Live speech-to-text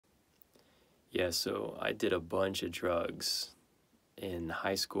Yeah, so I did a bunch of drugs in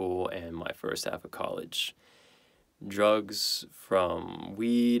high school and my first half of college. Drugs from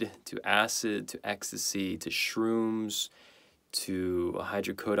weed to acid to ecstasy to shrooms to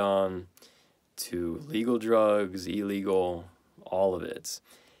hydrocodone to legal drugs, illegal, all of it,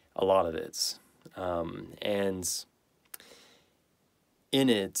 a lot of it. And in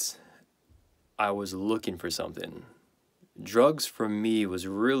it, I was looking for something. Drugs for me was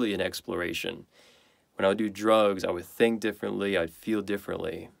really an exploration. When I would do drugs, I would think differently, I'd feel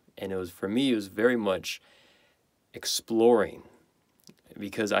differently. And for me, it was very much exploring,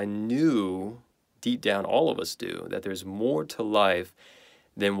 because I knew deep down, all of us do, that there's more to life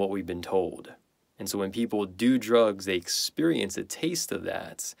than what we've been told. And so when people do drugs, they experience a taste of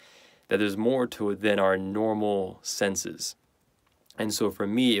that there's more to it than our normal senses. And so for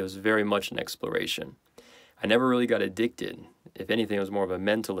me, it was very much an exploration. I never really got addicted. If anything, it was more of a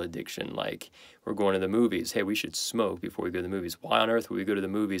mental addiction. Like, we're going to the movies. Hey, we should smoke before we go to the movies. Why on earth would we go to the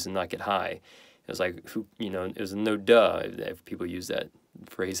movies and not get high? It was like, it was no duh, if people use that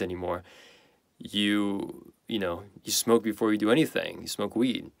phrase anymore. You smoke before you do anything. You smoke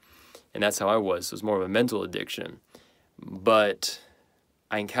weed. And that's how I was. So it was more of a mental addiction. But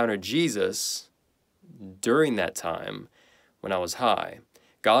I encountered Jesus during that time when I was high.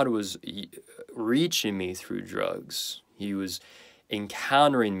 God was reaching me through drugs. He was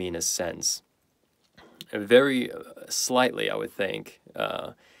encountering me in a sense. Very slightly, I would think,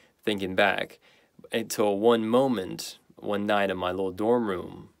 thinking back, until one night in my little dorm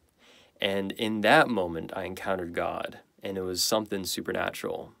room. And in that moment, I encountered God. And it was something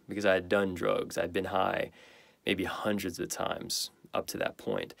supernatural, because I had done drugs. I'd been high maybe hundreds of times up to that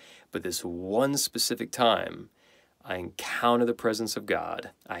point. But this one specific time, I encounter the presence of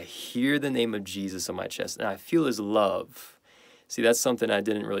God. I hear the name of Jesus on my chest, and I feel his love. See, that's something I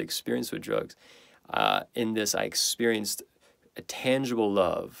didn't really experience with drugs. In this, I experienced a tangible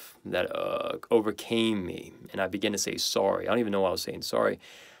love that overcame me, and I began to say sorry. I don't even know why I was saying sorry.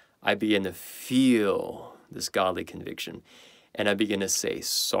 I began to feel this godly conviction, and I began to say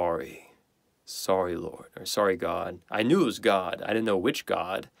sorry. Sorry, Lord, or sorry, God. I knew it was God. I didn't know which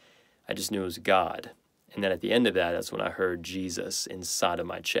God. I just knew it was God. And then at the end of that, that's when I heard Jesus inside of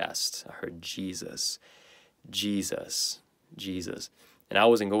my chest. I heard Jesus, Jesus, Jesus. And I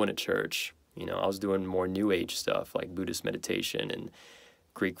wasn't going to church. I was doing more New Age stuff, like Buddhist meditation and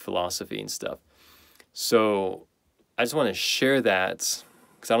Greek philosophy and stuff. So I just want to share that,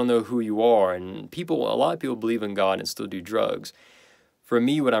 because I don't know who you are. And a lot of people believe in God and still do drugs. For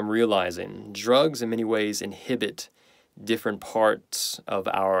me, what I'm realizing, drugs in many ways inhibit different parts of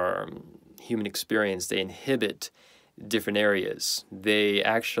our human experience. They inhibit different areas. They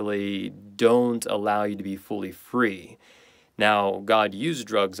actually don't allow you to be fully free. Now, God used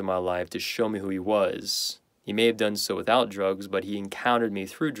drugs in my life to show me who he was. He may have done so without drugs, but he encountered me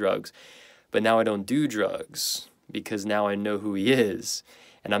through drugs. But now I don't do drugs, because now I know who he is.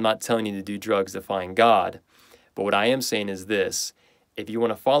 And I'm not telling you to do drugs to find God. But what I am saying is this: if you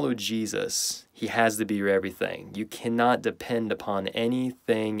want to follow Jesus, he has to be your everything. You cannot depend upon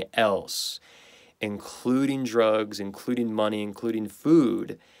anything else, including drugs, including money, including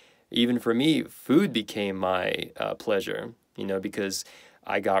food. Even for me, food became my pleasure, because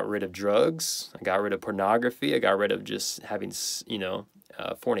I got rid of drugs, I got rid of pornography, I got rid of just having,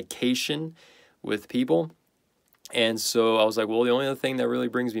 fornication with people. And so I was like, well, the only other thing that really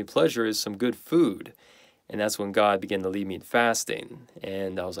brings me pleasure is some good food. And that's when God began to lead me in fasting.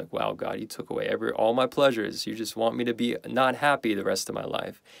 And I was like, wow, God, you took away all my pleasures. You just want me to be not happy the rest of my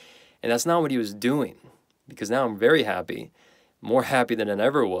life. And that's not what he was doing, because now I'm very happy, more happy than I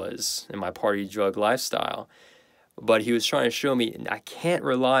ever was in my party drug lifestyle. But he was trying to show me I can't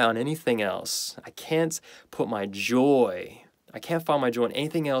rely on anything else. I can't find my joy in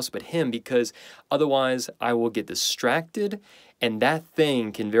anything else but him, because otherwise I will get distracted, and that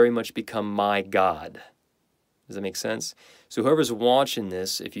thing can very much become my God. Does that make sense? So whoever's watching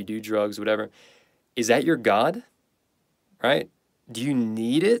this, if you do drugs, whatever, is that your God? Right? Do you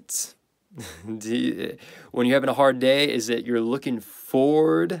need it? When you're having a hard day, is it you're looking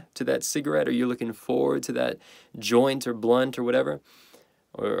forward to that cigarette, or you're looking forward to that joint or blunt or whatever,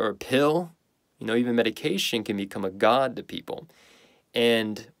 or a pill? Even medication can become a god to people.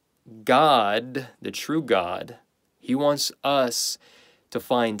 And God, the true God, he wants us to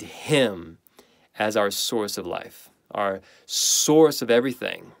find him as our source of life, our source of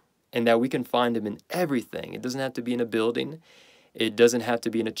everything, and that we can find him in everything. It doesn't have to be in a building. It doesn't have to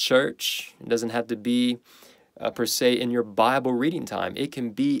be in a church. It doesn't have to be, per se, in your Bible reading time. It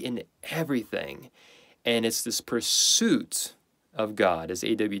can be in everything. And it's this pursuit of God, as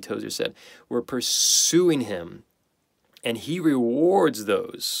A.W. Tozer said. We're pursuing him, and he rewards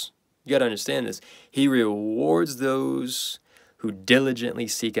those. You got to understand this. He rewards those who diligently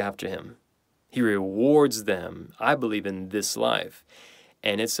seek after him. He rewards them, I believe, in this life.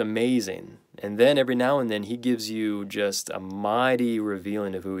 And it's amazing. And then every now and then he gives you just a mighty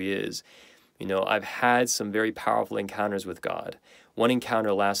revealing of who he is. You know, I've had some very powerful encounters with God. One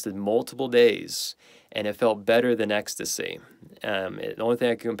encounter lasted multiple days, and it felt better than ecstasy. The only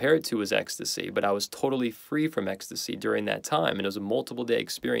thing I could compare it to was ecstasy, but I was totally free from ecstasy during that time, and it was a multiple-day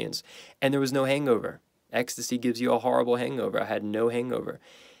experience, and there was no hangover. Ecstasy gives you a horrible hangover. I had no hangover,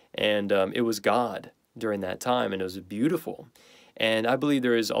 and it was God during that time, and it was beautiful. And I believe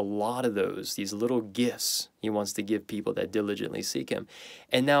there is a lot of these little gifts he wants to give people that diligently seek him.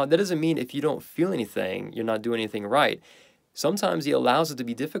 And now that doesn't mean if you don't feel anything, you're not doing anything right. Sometimes he allows it to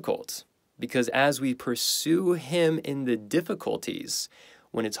be difficult, because as we pursue him in the difficulties,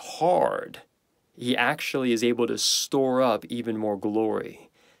 when it's hard, he actually is able to store up even more glory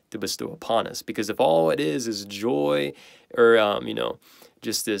to bestow upon us. Because if all it is joy, or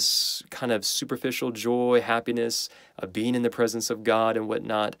just this kind of superficial joy, happiness of being in the presence of God and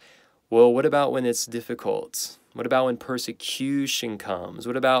whatnot, well, what about when it's difficult? What about when persecution comes?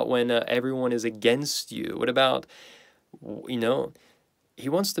 What about when everyone is against you? What about, he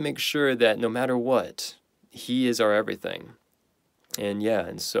wants to make sure that no matter what, he is our everything.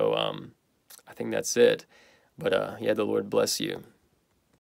 And so I think that's it. But the Lord bless you.